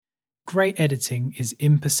Great editing is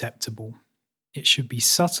imperceptible. It should be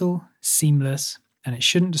subtle, seamless, and it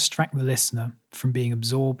shouldn't distract the listener from being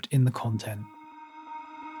absorbed in the content.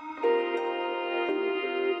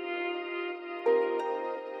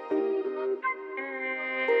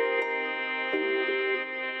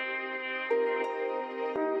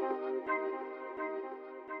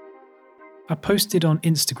 I posted on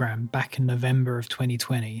Instagram back in November of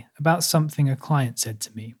 2020 about something a client said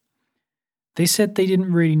to me. They said they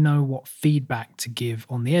didn't really know what feedback to give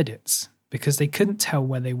on the edits because they couldn't tell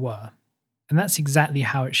where they were. And that's exactly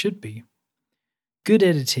how it should be. Good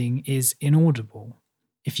editing is inaudible.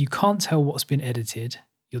 If you can't tell what's been edited,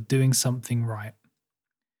 you're doing something right.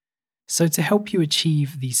 So, to help you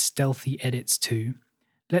achieve these stealthy edits too,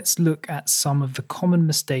 let's look at some of the common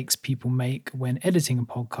mistakes people make when editing a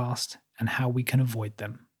podcast and how we can avoid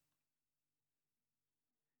them.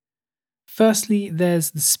 Firstly,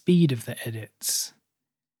 there's the speed of the edits.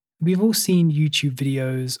 We've all seen YouTube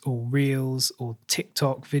videos or Reels or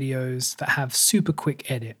TikTok videos that have super quick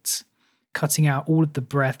edits, cutting out all of the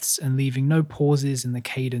breaths and leaving no pauses in the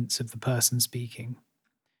cadence of the person speaking.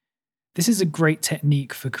 This is a great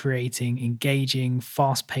technique for creating engaging,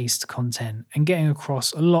 fast paced content and getting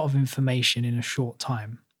across a lot of information in a short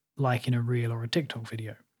time, like in a Reel or a TikTok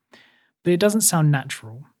video. But it doesn't sound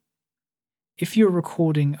natural. If you're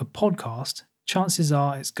recording a podcast, chances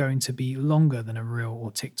are it's going to be longer than a Reel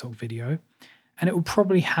or TikTok video, and it will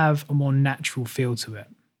probably have a more natural feel to it.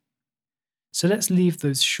 So let's leave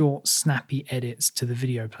those short, snappy edits to the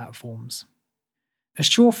video platforms. A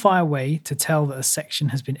surefire way to tell that a section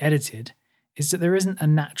has been edited is that there isn't a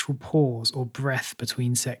natural pause or breath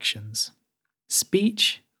between sections.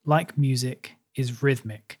 Speech, like music, is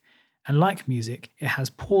rhythmic, and like music, it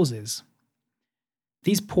has pauses.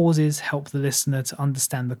 These pauses help the listener to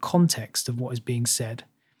understand the context of what is being said,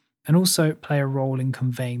 and also play a role in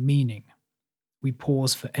conveying meaning. We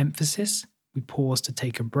pause for emphasis, we pause to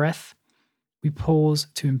take a breath, we pause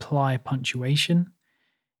to imply punctuation.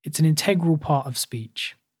 It's an integral part of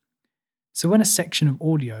speech. So when a section of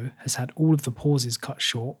audio has had all of the pauses cut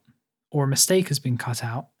short, or a mistake has been cut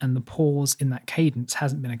out and the pause in that cadence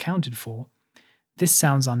hasn't been accounted for, this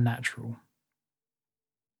sounds unnatural.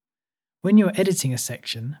 When you're editing a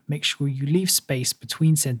section, make sure you leave space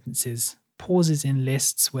between sentences, pauses in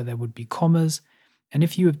lists where there would be commas, and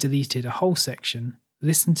if you have deleted a whole section,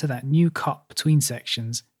 listen to that new cut between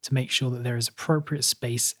sections to make sure that there is appropriate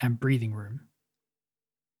space and breathing room.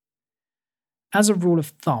 As a rule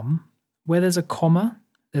of thumb, where there's a comma,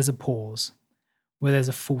 there's a pause. Where there's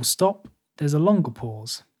a full stop, there's a longer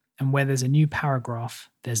pause. And where there's a new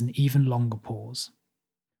paragraph, there's an even longer pause.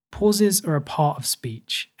 Pauses are a part of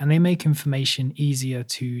speech, and they make information easier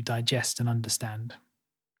to digest and understand.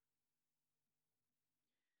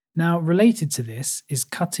 Now, related to this is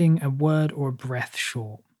cutting a word or a breath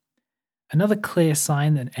short. Another clear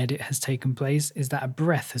sign that an edit has taken place is that a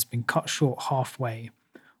breath has been cut short halfway,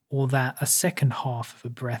 or that a second half of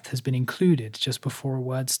a breath has been included just before a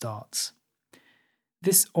word starts.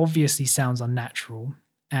 This obviously sounds unnatural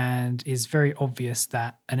and is very obvious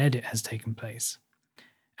that an edit has taken place.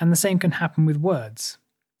 And the same can happen with words.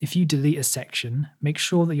 If you delete a section, make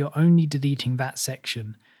sure that you're only deleting that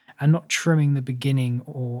section and not trimming the beginning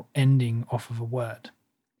or ending off of a word.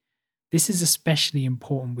 This is especially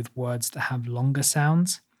important with words that have longer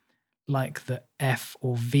sounds, like the F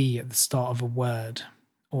or V at the start of a word,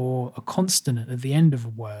 or a consonant at the end of a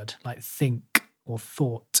word, like think or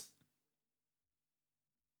thought.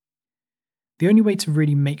 The only way to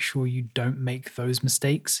really make sure you don't make those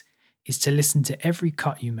mistakes is to listen to every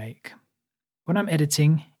cut you make. When I'm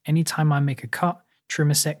editing, anytime I make a cut,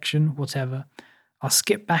 trim a section, whatever, I'll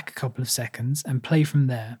skip back a couple of seconds and play from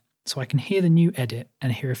there so I can hear the new edit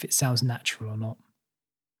and hear if it sounds natural or not.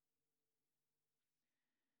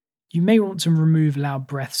 You may want to remove loud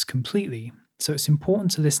breaths completely, so it's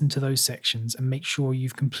important to listen to those sections and make sure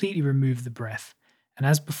you've completely removed the breath, and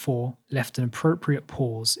as before, left an appropriate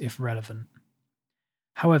pause if relevant.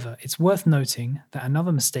 However, it's worth noting that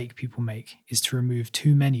another mistake people make is to remove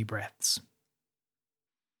too many breaths.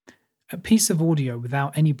 A piece of audio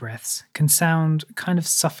without any breaths can sound kind of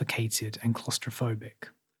suffocated and claustrophobic.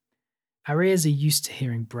 Our ears are used to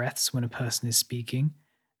hearing breaths when a person is speaking,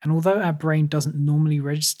 and although our brain doesn't normally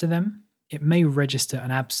register them, it may register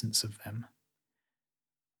an absence of them.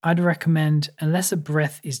 I'd recommend, unless a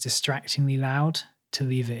breath is distractingly loud, to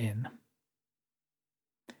leave it in.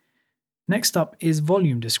 Next up is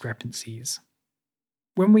volume discrepancies.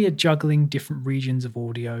 When we are juggling different regions of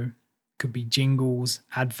audio, could be jingles,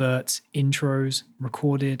 adverts, intros,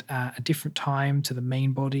 recorded at a different time to the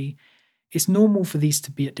main body, it's normal for these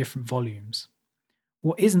to be at different volumes.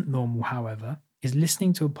 What isn't normal, however, is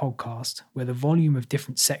listening to a podcast where the volume of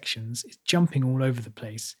different sections is jumping all over the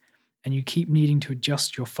place and you keep needing to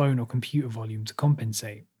adjust your phone or computer volume to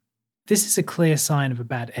compensate. This is a clear sign of a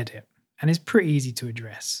bad edit and is pretty easy to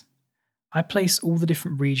address. I place all the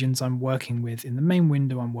different regions I'm working with in the main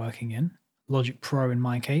window I'm working in, Logic Pro in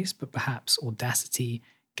my case, but perhaps Audacity,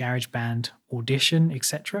 GarageBand, Audition,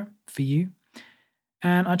 etc. for you,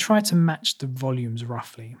 and I try to match the volumes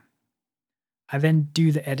roughly. I then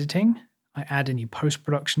do the editing, I add any post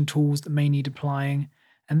production tools that may need applying,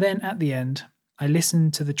 and then at the end, I listen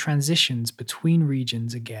to the transitions between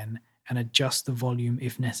regions again and adjust the volume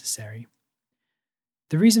if necessary.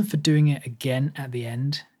 The reason for doing it again at the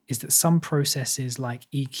end is that some processes like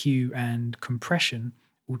EQ and compression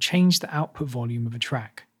will change the output volume of a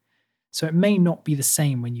track, so it may not be the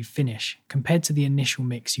same when you finish compared to the initial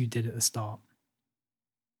mix you did at the start.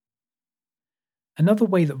 Another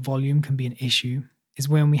way that volume can be an issue is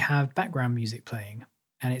when we have background music playing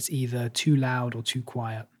and it's either too loud or too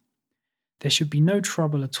quiet. There should be no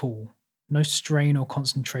trouble at all, no strain or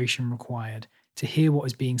concentration required to hear what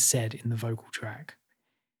is being said in the vocal track.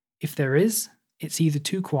 If there is, it's either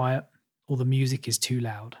too quiet or the music is too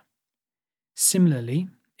loud. Similarly,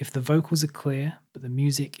 if the vocals are clear but the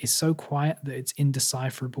music is so quiet that it's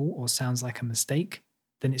indecipherable or sounds like a mistake,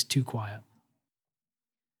 then it's too quiet.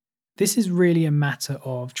 This is really a matter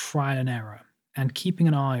of trial and error and keeping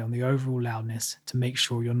an eye on the overall loudness to make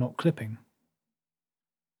sure you're not clipping.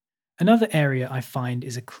 Another area I find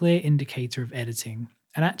is a clear indicator of editing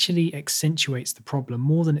and actually accentuates the problem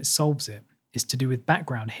more than it solves it is to do with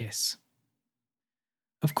background hiss.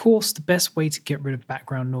 Of course, the best way to get rid of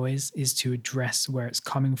background noise is to address where it's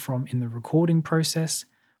coming from in the recording process,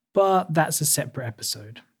 but that's a separate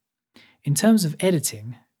episode. In terms of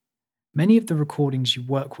editing, many of the recordings you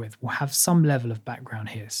work with will have some level of background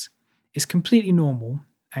hiss. It's completely normal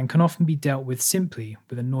and can often be dealt with simply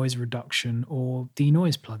with a noise reduction or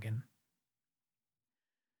denoise plugin.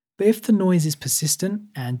 But if the noise is persistent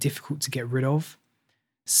and difficult to get rid of,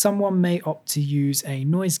 someone may opt to use a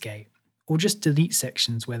noise gate or just delete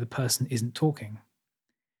sections where the person isn't talking.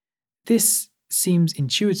 This seems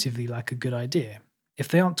intuitively like a good idea. If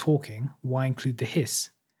they aren't talking, why include the hiss?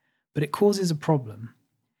 But it causes a problem.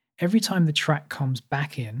 Every time the track comes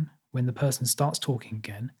back in, when the person starts talking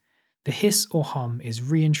again, the hiss or hum is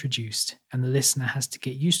reintroduced and the listener has to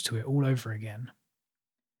get used to it all over again.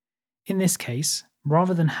 In this case,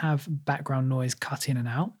 rather than have background noise cut in and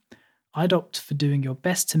out, I'd opt for doing your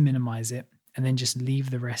best to minimize it and then just leave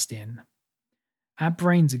the rest in. Our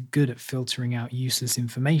brains are good at filtering out useless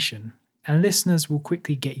information, and listeners will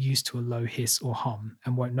quickly get used to a low hiss or hum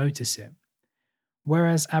and won't notice it.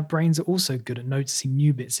 Whereas our brains are also good at noticing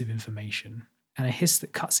new bits of information, and a hiss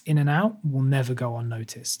that cuts in and out will never go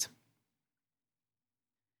unnoticed.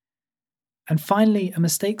 And finally, a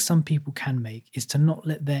mistake some people can make is to not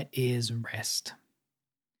let their ears rest.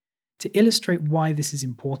 To illustrate why this is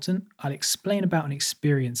important, I'll explain about an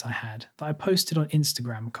experience I had that I posted on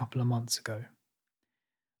Instagram a couple of months ago.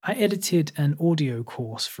 I edited an audio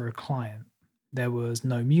course for a client. There was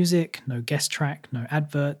no music, no guest track, no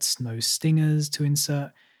adverts, no stingers to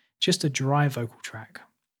insert, just a dry vocal track.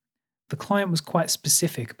 The client was quite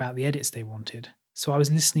specific about the edits they wanted, so I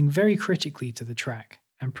was listening very critically to the track,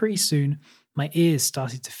 and pretty soon my ears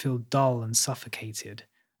started to feel dull and suffocated,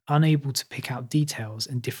 unable to pick out details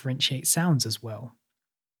and differentiate sounds as well.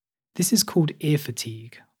 This is called ear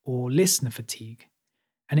fatigue or listener fatigue,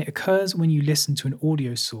 and it occurs when you listen to an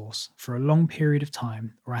audio source for a long period of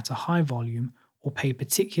time or at a high volume or pay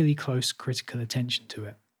particularly close critical attention to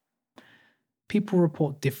it. People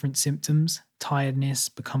report different symptoms: tiredness,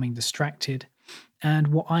 becoming distracted, and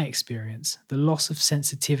what I experience, the loss of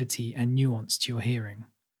sensitivity and nuance to your hearing.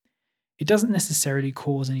 It doesn't necessarily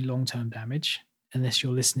cause any long-term damage, unless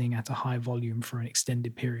you're listening at a high volume for an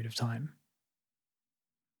extended period of time.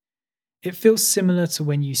 It feels similar to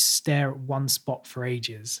when you stare at one spot for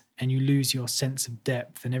ages and you lose your sense of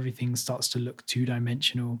depth and everything starts to look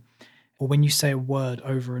two-dimensional, or when you say a word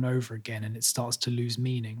over and over again and it starts to lose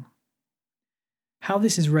meaning. How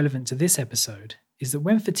this is relevant to this episode is that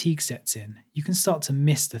when fatigue sets in, you can start to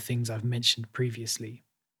miss the things I've mentioned previously.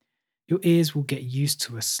 Your ears will get used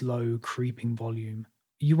to a slow, creeping volume.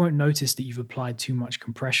 You won't notice that you've applied too much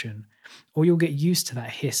compression, or you'll get used to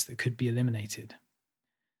that hiss that could be eliminated.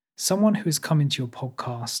 Someone who has come into your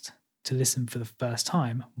podcast to listen for the first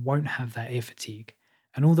time won't have that ear fatigue,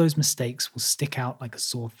 and all those mistakes will stick out like a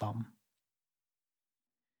sore thumb.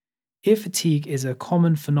 Ear fatigue is a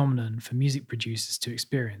common phenomenon for music producers to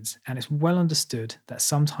experience, and it's well understood that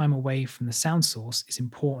some time away from the sound source is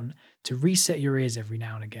important to reset your ears every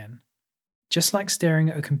now and again. Just like staring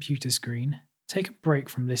at a computer screen, take a break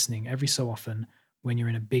from listening every so often when you're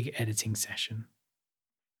in a big editing session.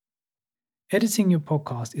 Editing your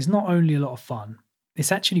podcast is not only a lot of fun,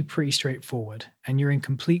 it's actually pretty straightforward, and you're in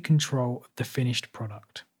complete control of the finished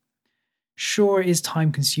product. Sure, it is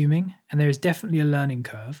time consuming, and there is definitely a learning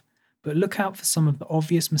curve, but look out for some of the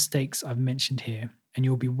obvious mistakes I've mentioned here, and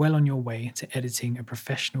you'll be well on your way to editing a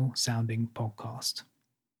professional sounding podcast.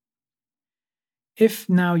 If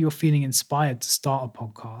now you're feeling inspired to start a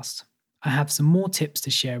podcast, I have some more tips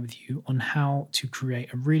to share with you on how to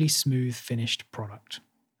create a really smooth finished product.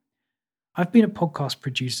 I've been a podcast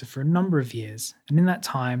producer for a number of years, and in that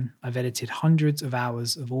time, I've edited hundreds of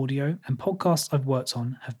hours of audio, and podcasts I've worked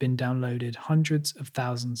on have been downloaded hundreds of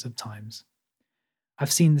thousands of times.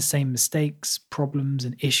 I've seen the same mistakes, problems,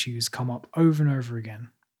 and issues come up over and over again.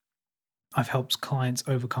 I've helped clients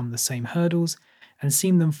overcome the same hurdles and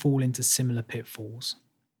seen them fall into similar pitfalls.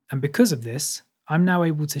 And because of this, I'm now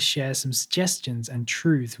able to share some suggestions and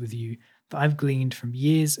truths with you that I've gleaned from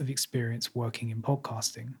years of experience working in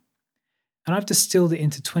podcasting. And I've distilled it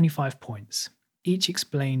into 25 points, each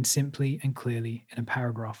explained simply and clearly in a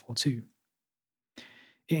paragraph or two.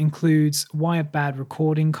 It includes why a bad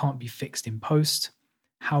recording can't be fixed in post,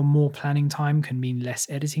 how more planning time can mean less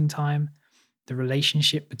editing time, the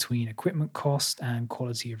relationship between equipment cost and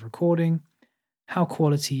quality of recording, how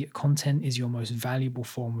quality content is your most valuable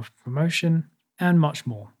form of promotion, and much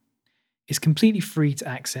more. It's completely free to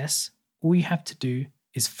access. All you have to do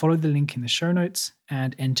is follow the link in the show notes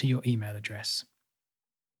and enter your email address.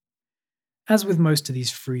 As with most of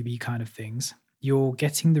these freebie kind of things, you're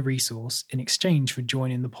getting the resource in exchange for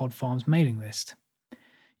joining the Podfarms mailing list.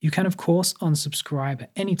 You can, of course, unsubscribe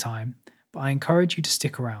at any time, but I encourage you to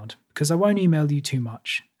stick around because I won't email you too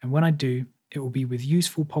much, and when I do, it will be with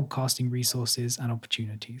useful podcasting resources and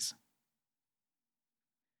opportunities.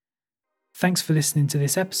 Thanks for listening to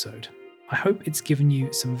this episode. I hope it's given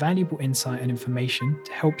you some valuable insight and information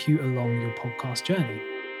to help you along your podcast journey.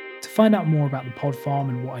 To find out more about the Pod Farm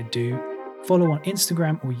and what I do, follow on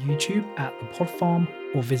Instagram or YouTube at the Pod Farm,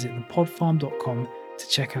 or visit thepodfarm.com to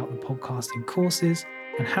check out the podcasting courses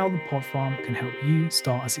and how the Pod Farm can help you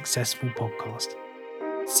start a successful podcast.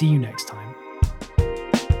 See you next time.